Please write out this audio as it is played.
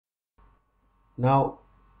Now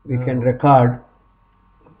we can record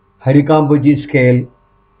harikambhoji scale.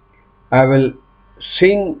 I will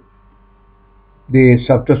sing the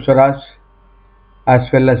saptaswaras as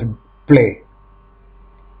well as play.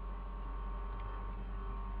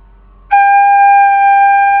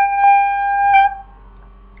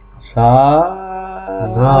 Sa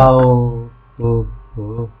now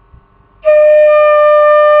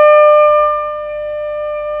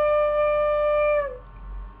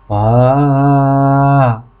pa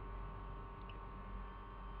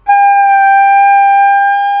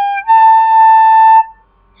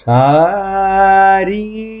sari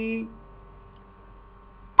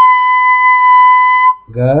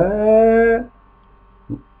ga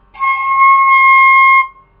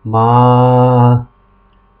ma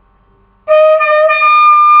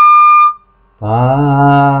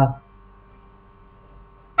pa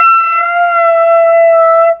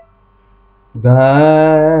da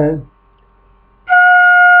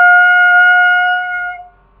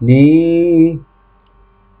ni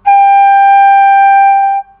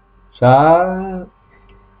sa ni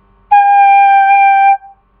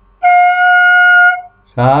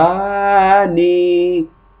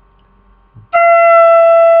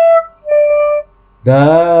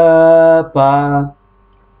da pa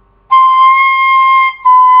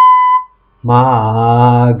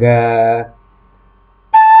ma ga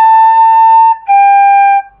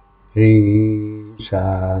re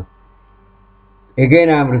sa. Again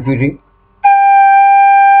I am repeating.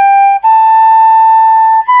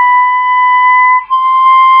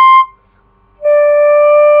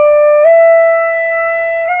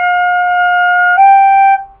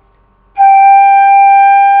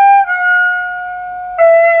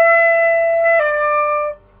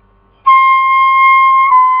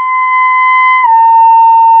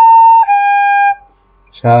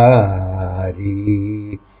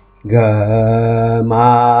 Sari ga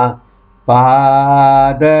ma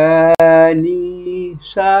pa da ni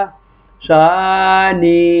sa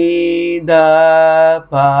ni da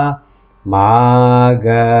pa ma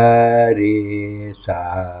ga re sa.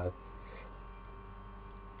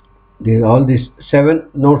 All these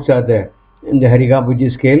 7 notes are there in the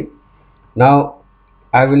harikambhoji scale. Now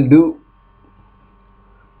I will do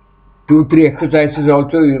 2-3 exercises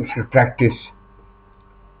also. You should practice.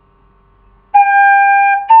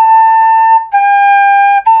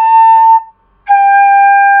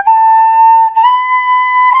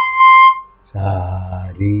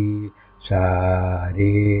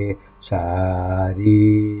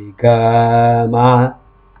 Sari ga ma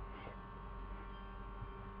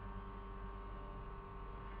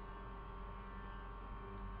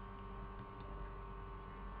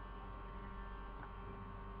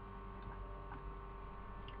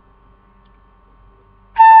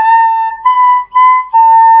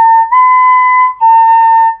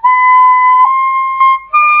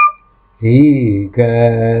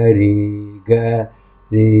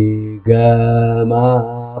ri ga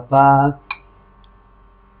ma pa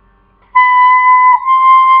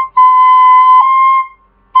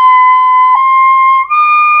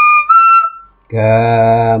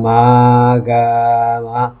ga ma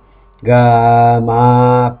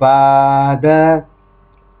pa da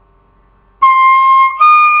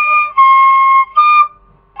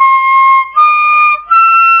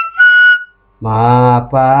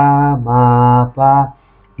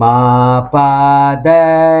ma pa da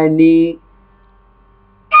ni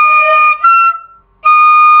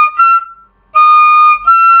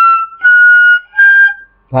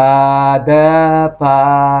pa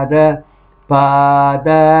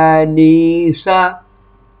da ni sa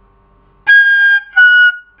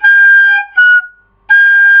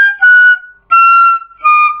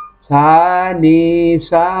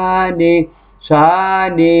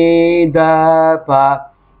ni da pa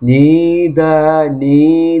ni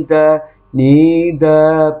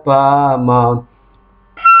da pa ma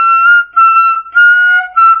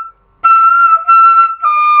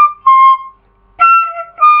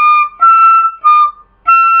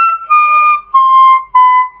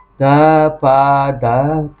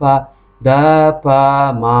da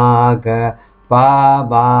pa ma ga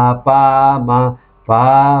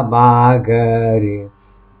pa ma ga re.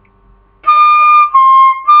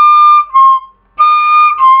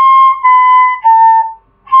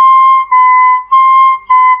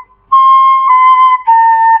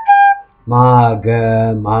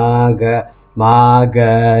 Ma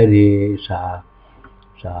ga re sa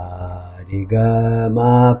ri ga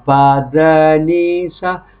ma pa da ni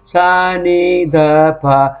sa ni da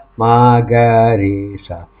pa ma ga re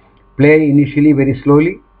sa. Play initially very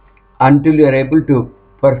slowly until you are able to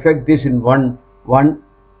perfect this in one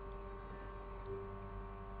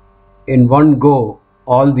in one go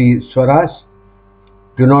all the swaras.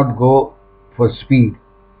 Do not go for speed.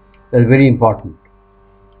 That's very important.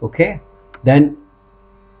 Okay? Then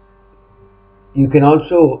you can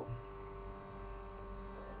also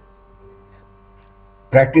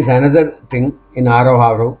practice another thing in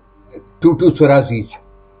Arav, two swaras each.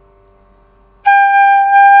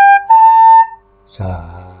 Sa,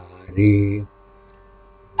 re,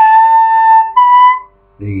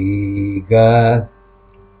 re, ga,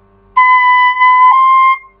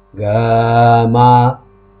 ga, ma,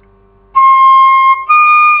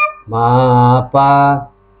 pa,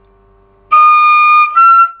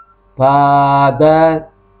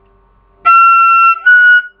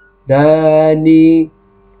 da, ni,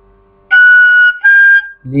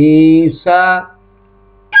 sa,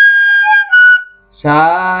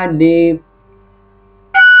 ni,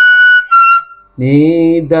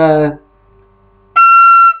 da,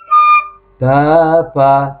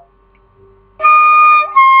 pa,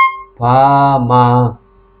 ma,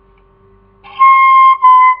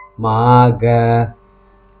 ga,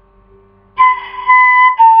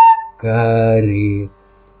 re,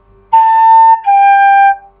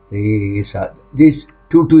 sa. These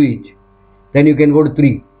two each. Then you can go to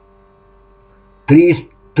three.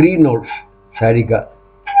 Three notes. Sarika.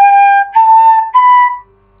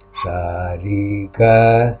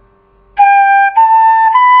 Sarika.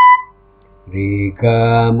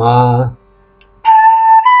 Rika ma.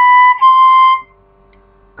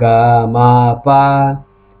 Ga ma pa.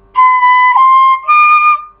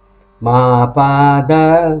 Ma pa da.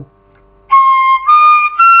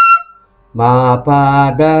 Ma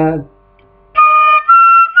pa da.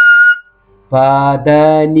 Pa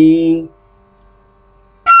da ni.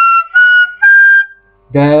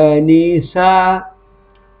 Da ni sa.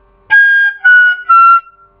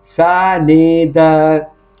 Sa ni da.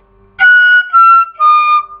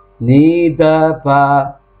 Ni da pa.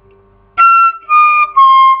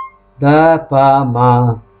 Da pa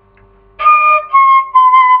ma.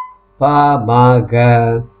 Pa ma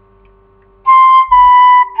ga.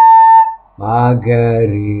 Ma ga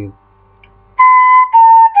re.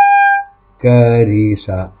 Ga re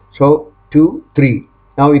sa. So 2, 3.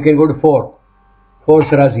 Now you can go to 4. 4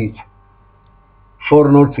 swaras each.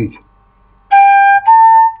 4 notes each.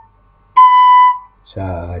 Sa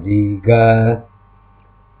ri ga.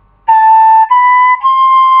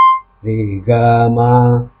 Re ga ma.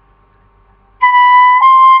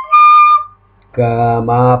 Ga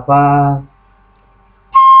ma pa.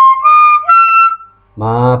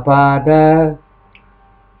 Ma pa da.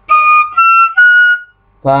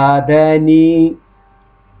 Pa da ni.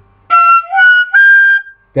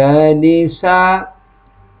 Da ni sa.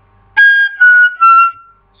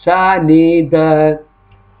 Sa ni da.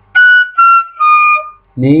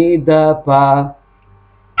 Ni da pa.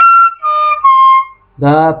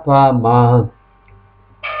 Da pa ma.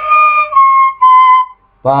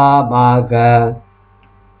 Pa ma ga.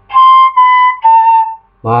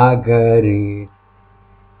 Ma ga re.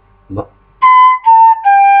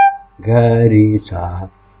 Ga re sa.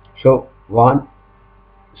 So 1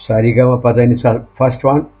 Sarigama Padani first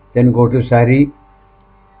one, then go to Sari,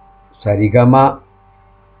 Sarigama,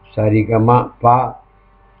 Sarigama Pa,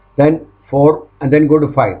 then 4 and then go to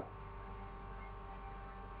 5.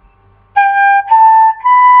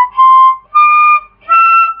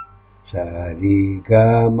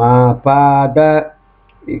 Sarigama Pa Da.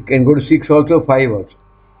 You can go to 6 also, 5 also.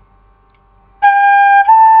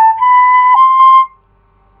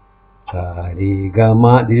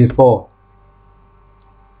 Sarigama, this is 4.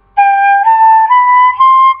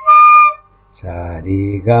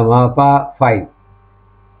 Sarigama Pa 5.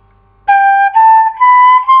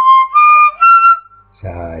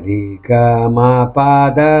 Sarigama Pa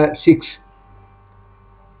Da 6.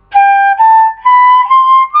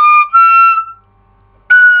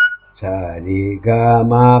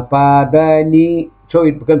 Sarigama Pa Da Ni. So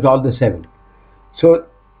it becomes all the 7. So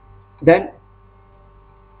then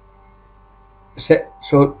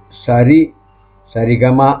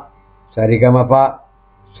Sarigama, Sarigama Pa,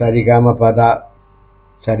 Sarigama Pada,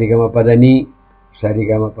 Sarigama Padani,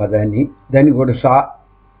 Sarigama Padani. Then you go to Sa.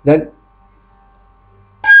 Then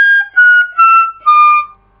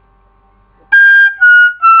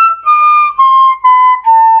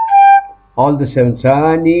all the 7.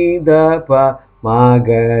 Sa ni da pa ma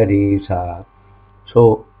ga re sa.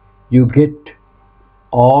 So you get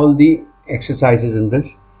all the exercises in this.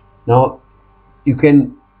 Now you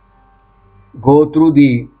can go through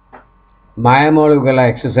the Mayamolagala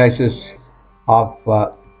exercises of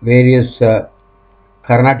various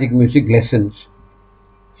Carnatic music lessons,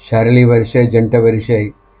 Sharali Varishay, Janta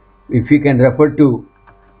Varishay. If you can refer to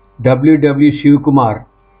www Shivkumar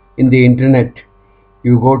in the internet,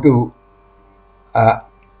 you go to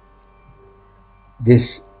this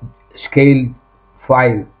scale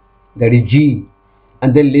 5, that is G,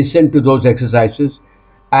 and then listen to those exercises.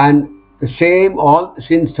 And the same,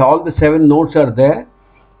 since all the 7 notes are there,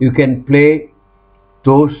 you can play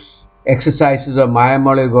those exercises of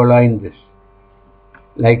Mayamala Gola in this,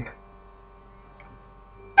 like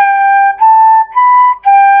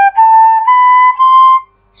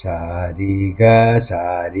Sari ga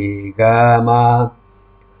ma,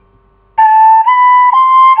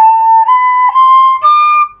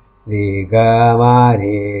 re ga ma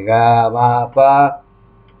pa,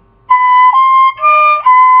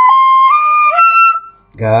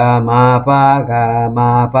 ga ma pa da,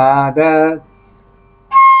 ma pa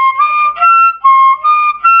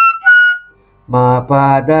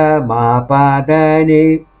da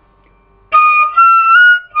ni,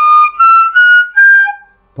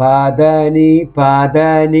 pa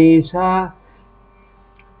da ni sa,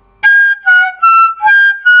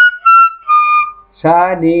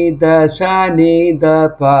 sa ni da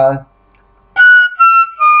pa,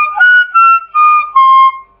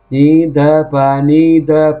 ni da pa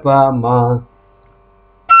ma,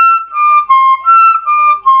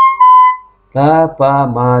 da pa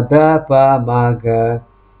ma ga,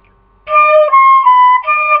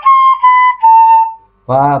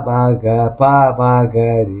 pa ba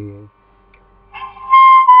ga re,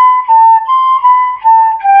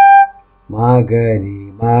 ma ga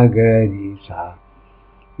re sa.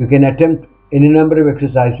 You can attempt any number of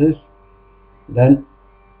exercises. Then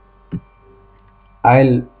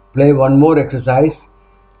I'll play one more exercise.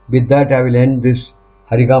 With that I will end this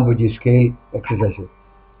harikambhoji scale exercise.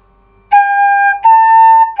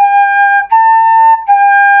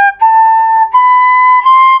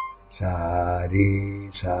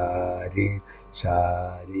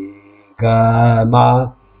 Sari ga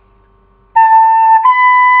ma,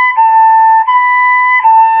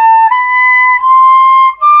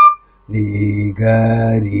 re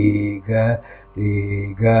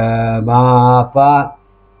ga ma pa,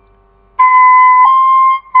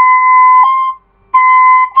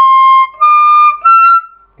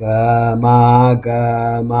 ga ma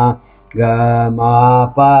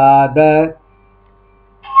pa da,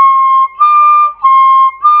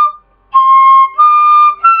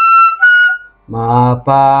 ma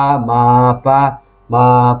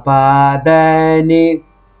pa da ni,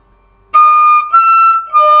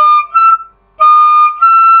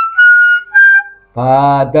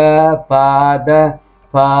 pa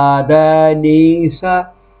da ni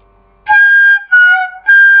sa,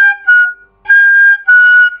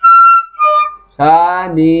 sa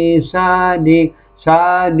ni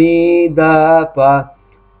da pa,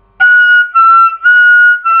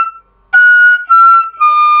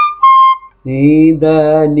 ni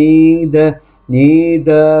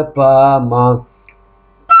da pa ma,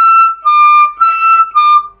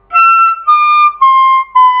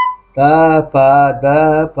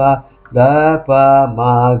 da pa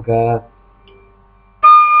ma ga,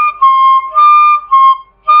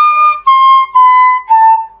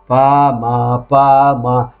 pa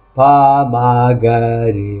ma ga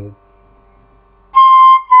re.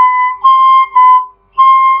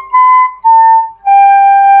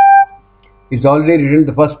 It's already written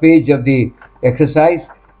the first page of the exercise,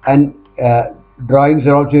 and drawings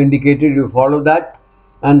are also indicated. You follow that,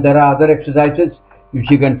 and there are other exercises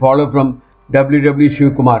which you can follow from www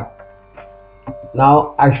Shivkumar.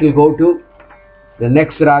 Now I shall go to the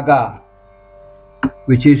next raga,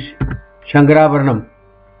 which is Shankarabaranam,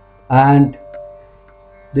 and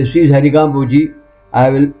this is harikambhoji. I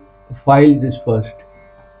will file this first.